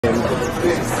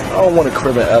I don't want a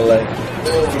crib in LA.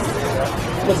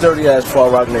 I'm a dirty ass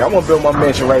Far Rock nigga. I want to build my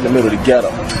mansion right in the middle of the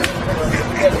ghetto.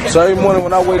 So every morning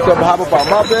when I wake up and hop up out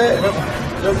my bed,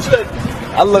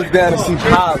 I look down and see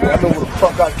Poppy. I know where the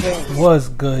fuck I came from. What's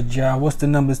good, y'all? What's the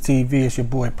Numbers TV? It's your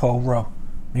boy Poe Rowe.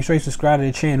 Make sure you subscribe to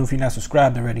the channel if you're not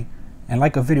subscribed already, and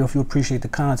like a video if you appreciate the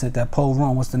content that Poe Rowe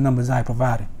and What's the Numbers I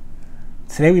provided.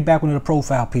 Today we back with another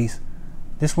profile piece.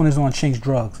 This one is on Chinx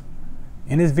Drugz.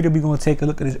 In this video we're going to take a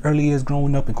look at his early years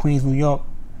growing up in Queens, New York.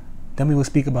 Then we will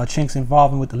speak about Chinx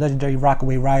involvement with the legendary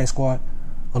Rockaway Riot Squad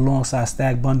alongside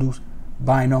Stack Bundles,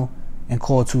 Bino, and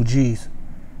Call 2 G's.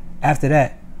 After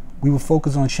that, we will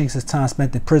focus on Chinx's time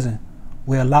spent in prison,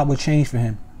 where a lot would change for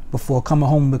him before coming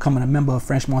home and becoming a member of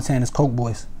French Montana's Coke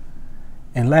Boys.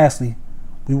 And lastly,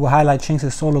 we will highlight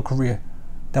Chinx's solo career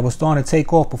that was starting to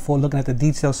take off before looking at the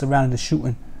details surrounding the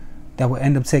shooting that would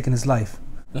end up taking his life.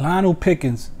 Lionel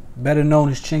Pickens, better known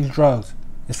as Chinx Drugz,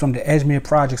 is from the Edgemere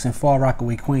Projects in Far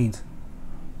Rockaway, Queens.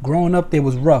 Growing up there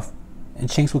was rough, and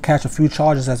Chinx would catch a few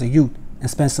charges as a youth and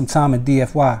spend some time in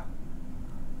DFY.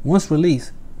 Once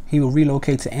released, he would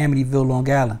relocate to Amityville,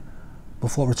 Long Island,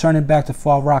 before returning back to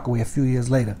Far Rockaway a few years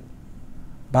later.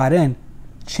 By then,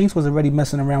 Chinx was already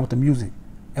messing around with the music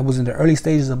and was in the early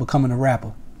stages of becoming a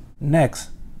rapper. Next,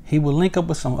 he would link up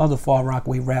with some other Far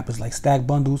Rockaway rappers like Stack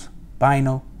Bundles,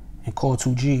 Bino, and Call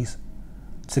 2 G's.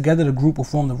 Together the group would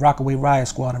form the Rockaway Riot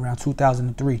Squad around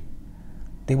 2003.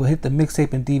 They would hit the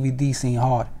mixtape and DVD scene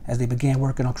hard as they began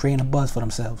working on creating a buzz for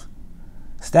themselves.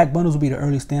 Stack Bundles would be the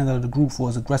early standout of the group for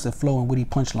his aggressive flow and witty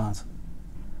punchlines.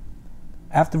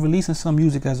 After releasing some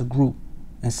music as a group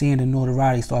and seeing the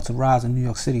notoriety start to rise in New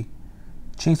York City,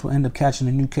 Chinx would end up catching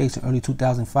a new case in early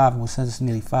 2005 and was sentenced to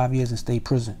nearly 5 years in state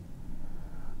prison.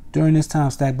 During this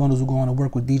time, Stack Bundles would go on to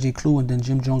work with DJ Clue and then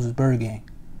Jim Jones's Bird Gang.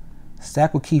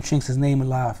 Stack would keep Chinx's name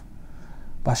alive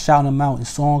by shouting him out in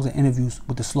songs and interviews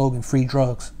with the slogan "Free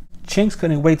Drugs." Chinx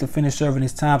couldn't wait to finish serving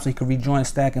his time so he could rejoin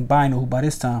Stack and Bino, who by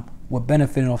this time were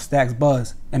benefiting off Stack's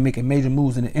buzz and making major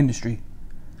moves in the industry.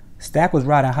 Stack was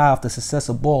riding high off the success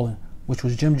of Ballin', which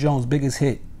was Jim Jones' biggest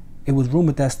hit. It was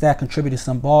rumored that Stack contributed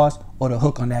some bars or the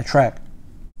hook on that track.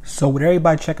 So with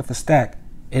everybody checking for Stack,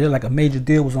 it looked like a major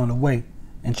deal was on the way,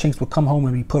 and Chinx would come home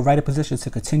and be put right in position to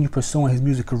continue pursuing his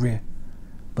music career.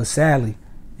 But sadly,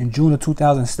 in June of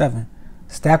 2007,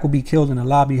 Stack would be killed in the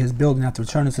lobby of his building after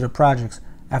returning to the projects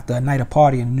after a night of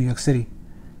partying in New York City.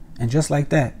 And just like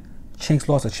that, Chinx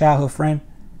lost a childhood friend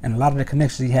and a lot of the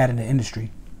connections he had in the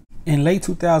industry. In late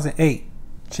 2008,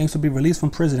 Chinx would be released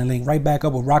from prison and linked right back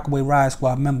up with Rockaway Riot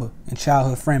Squad member and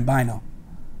childhood friend Bino.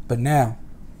 But now,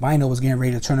 Bino was getting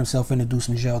ready to turn himself in to do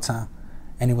some jail time,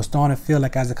 and it was starting to feel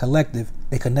like as a collective,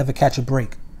 they could never catch a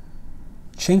break.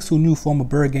 Chinx, who knew former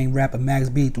Bird Gang rapper Max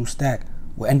B through Stack,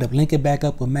 would end up linking back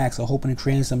up with Max or hoping to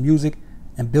create some music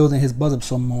and building his buzz up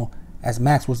some more, as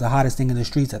Max was the hottest thing in the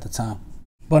streets at the time.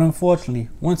 But unfortunately,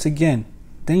 once again,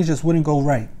 things just wouldn't go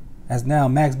right, as now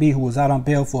Max B, who was out on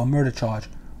bail for a murder charge,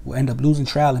 will end up losing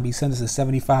trial and be sentenced to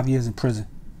 75 years in prison.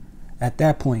 At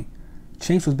that point,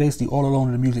 Chinx was basically all alone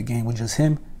in the music game with just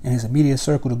him and his immediate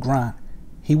circle to grind.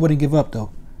 He wouldn't give up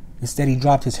though. Instead, he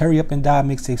dropped his Hurry Up and Die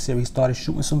mixtape series, started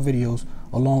shooting some videos,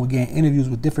 along with getting interviews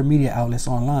with different media outlets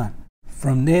online.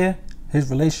 From there,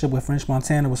 his relationship with French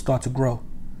Montana would start to grow.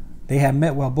 They had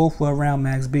met while both were around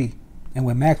Max B, and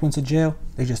when Max went to jail,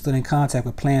 they just stood in contact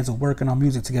with plans of working on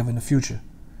music together in the future.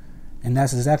 And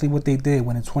that's exactly what they did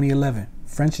when in 2011,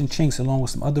 French and Chinx, along with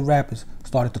some other rappers,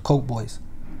 started the Coke Boys.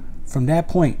 From that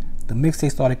point, the mixtape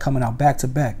started coming out back to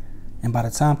back, and by the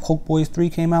time Coke Boys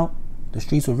 3 came out, the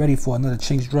streets were ready for another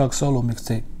Chinx Drugz solo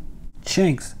mixtape.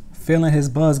 Chinx, feeling his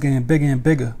buzz getting bigger and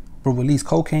bigger, would release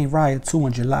Cocaine Riot 2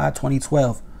 in July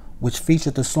 2012, which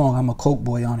featured the song I'm a Coke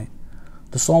Boy on it.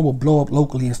 The song would blow up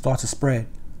locally and start to spread.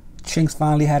 Chinx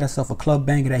finally had himself a club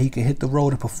banger that he could hit the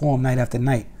road and perform night after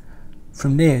night.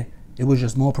 From there, it was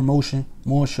just more promotion,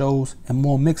 more shows, and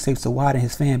more mixtapes to widen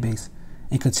his fan base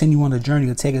and continue on the journey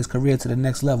to take his career to the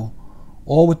next level,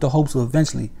 all with the hopes of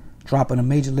eventually dropping a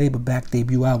major label-backed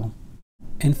debut album.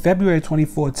 In February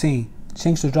 2014,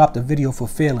 Chinx dropped a video for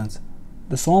Feelings.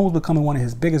 The song was becoming one of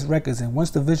his biggest records, and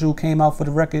once the visual came out for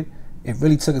the record, it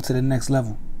really took it to the next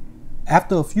level.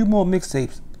 After a few more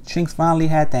mixtapes, Chinx finally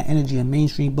had that energy and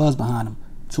mainstream buzz behind him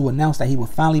to announce that he would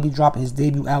finally be dropping his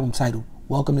debut album titled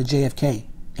Welcome to JFK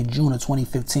in June of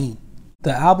 2015.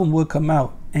 The album would come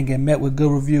out and get met with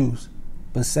good reviews,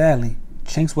 but sadly,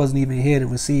 Chinx wasn't even here to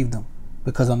receive them,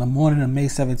 because on the morning of May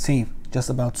 17th, just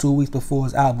about 2 weeks before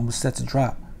his album was set to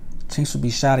drop, Chinx would be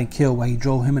shot and killed while he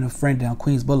drove him and a friend down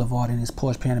Queens Boulevard in his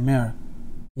Porsche Panamera.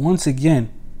 Once again,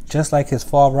 just like his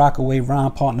Far Rockaway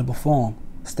rhyme partner before him,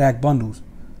 Stack Bundles,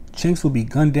 Chinx would be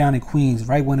gunned down in Queens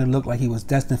right when it looked like he was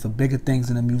destined for bigger things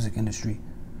in the music industry.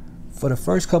 For the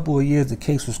first couple of years, the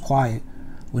case was quiet,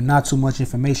 with not too much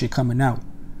information coming out.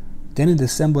 Then in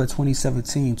December of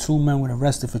 2017, 2 men were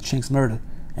arrested for Chinx murder,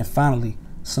 and finally,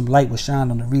 some light was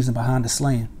shined on the reason behind the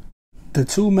slaying. The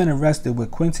 2 men arrested were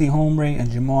Quincy Hombre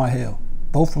and Jamal Hill,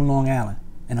 both from Long Island,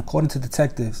 and according to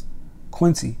detectives,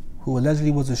 Quincy, who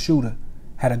allegedly was a shooter,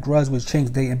 had a grudge with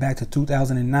Chinx dating back to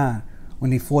 2009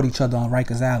 when they fought each other on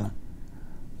Rikers Island.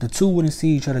 The 2 wouldn't see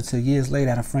each other till years later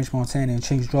at a French Montana and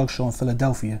Chinx Drugz show in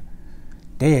Philadelphia.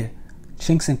 There,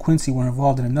 Chinx and Quincy were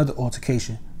involved in another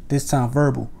altercation, this time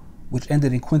verbal, which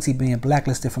ended in Quincy being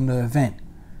blacklisted from the event.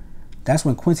 That's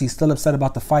when Quincy, still upset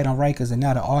about the fight on Rikers and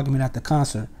now the argument at the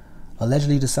concert,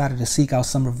 allegedly decided to seek out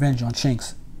some revenge on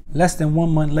Chinx. Less than 1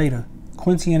 month later,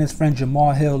 Quincy and his friend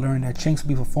Jamal Hill learned that Chinx would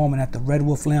be performing at the Red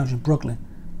Wolf Lounge in Brooklyn,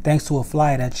 thanks to a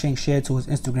flyer that Chinx shared to his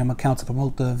Instagram account to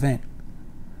promote the event.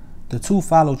 The 2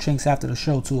 followed Chinx after the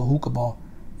show to a hookah bar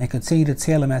and continued to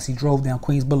tail him as he drove down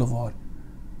Queens Boulevard.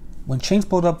 When Chinx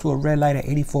pulled up to a red light at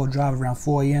 84 Drive around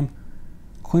 4 a.m.,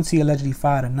 Quincy allegedly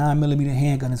fired a 9mm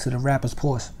handgun into the rapper's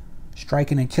Porsche,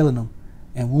 striking and killing him,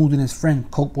 and wounding his friend,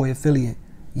 Coke Boy affiliate,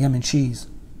 Yemen Cheese.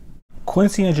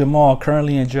 Quincy and Jamal are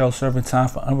currently in jail serving time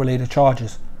for unrelated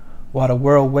charges, while the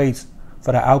world waits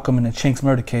for the outcome in the Chinx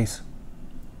murder case.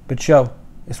 But yo,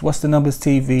 it's What's the Numbers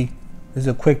TV. This is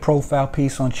a quick profile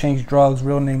piece on Chinx Drugz,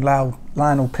 real name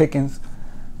Lionel Pickens.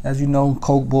 As you know,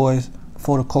 Coke Boys,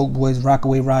 before the Coke Boys,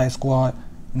 Rockaway Riot Squad.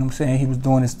 You know what I'm saying? He was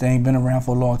doing his thing, been around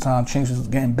for a long time. Chinx was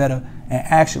getting better. And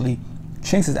actually,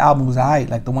 Chinx's album was alright.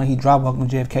 Like the one he dropped, Welcome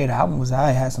to JFK, the album was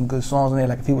alright. Had some good songs in there.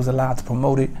 Like if he was allowed to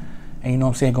promote it, and you know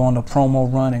what I'm saying, go on the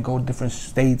promo run and go to different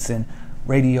states and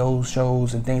radio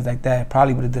shows and things like that,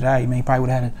 probably would have did alright. Man, he probably would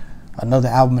have had another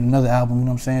album and another album, you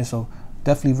know what I'm saying? So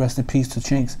definitely rest in peace to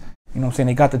Chinx. You know what I'm saying?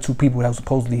 They got the 2 people that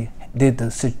supposedly did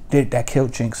that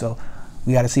killed Chinx. So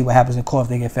we got to see what happens in court if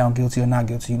they get found guilty or not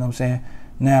guilty, you know what I'm saying?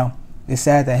 Now, it's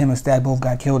sad that him and Stat both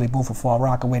got killed. They both were far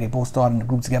Rockaway. They both started in the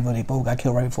group together. They both got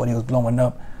killed right before they was blowing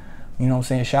up. You know what I'm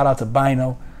saying? Shout out to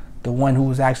Bino, the one who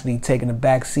was actually taking the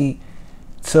back seat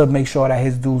to make sure that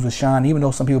his dudes would shine. Even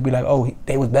though some people be like, oh,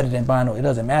 they was better than Bino. It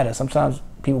doesn't matter. Sometimes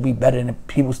people be better than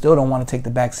people still don't want to take the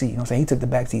back seat. You know what I'm saying? He took the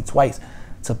back seat twice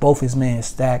to both his men,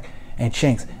 Stack and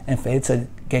Chinx. And for it to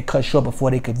get cut short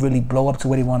before they could really blow up to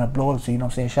where they want to blow up to, you know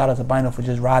what I'm saying? Shout out to Bino for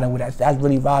just riding with that. That's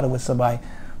really riding with somebody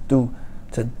through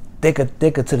to thicker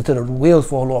to the wheels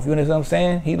fall off. You understand what I'm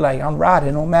saying? He like, I'm riding.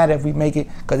 It don't matter if we make it,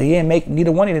 because he didn't make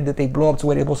neither one of them that they blow up to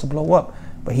where they're supposed to blow up.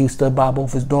 But he stood by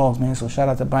both his dogs, man. So shout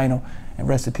out to Bino and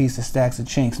rest in peace to Stacks and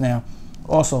Chinx. Now,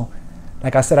 also,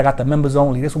 like I said, I got the members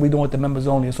only. This is what we doing with the members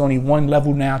only. It's only 1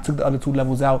 level now. I took the other 2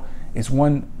 levels out. It's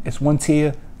one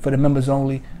tier for the members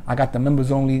only. I got the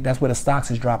members only. That's where the stocks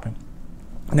is dropping.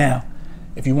 Now,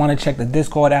 if you want to check the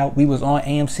Discord out, we was on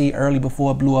AMC early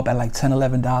before it blew up at like $10,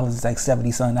 $11. It's like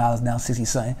 $70 something, now 60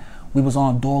 something. We was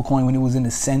on Dogecoin when it was in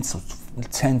the cents,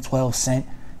 10, 12 cent.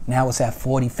 Now it's at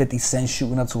 40, 50 cents,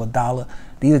 shooting up to $1.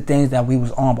 These are things that we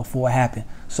was on before it happened.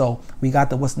 So we got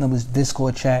the What's the Numbers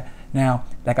Discord chat. Now,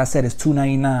 like I said, it's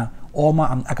 $2.99.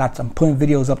 I'm putting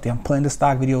videos up there. I'm putting the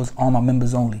stock videos on my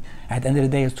members only. At the end of the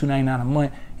day, it's $2.99 a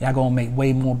month. Y'all gonna make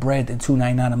way more bread than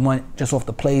 $2.99 a month just off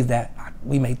the plays that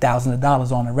we made thousands of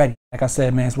dollars on already. Like I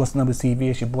said, man, it's What's the Numbers TV.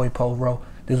 It's your boy Paul Rowe.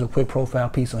 This is a quick profile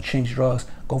piece on Chinx Drugz.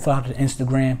 Go follow the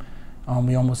Instagram.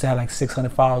 We almost had like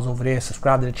 600 followers over there.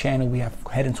 Subscribe to the channel. We have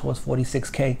heading towards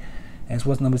 46K. And it's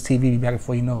What's the Numbers TV. Be back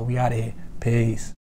before you know it. We out of here. Peace.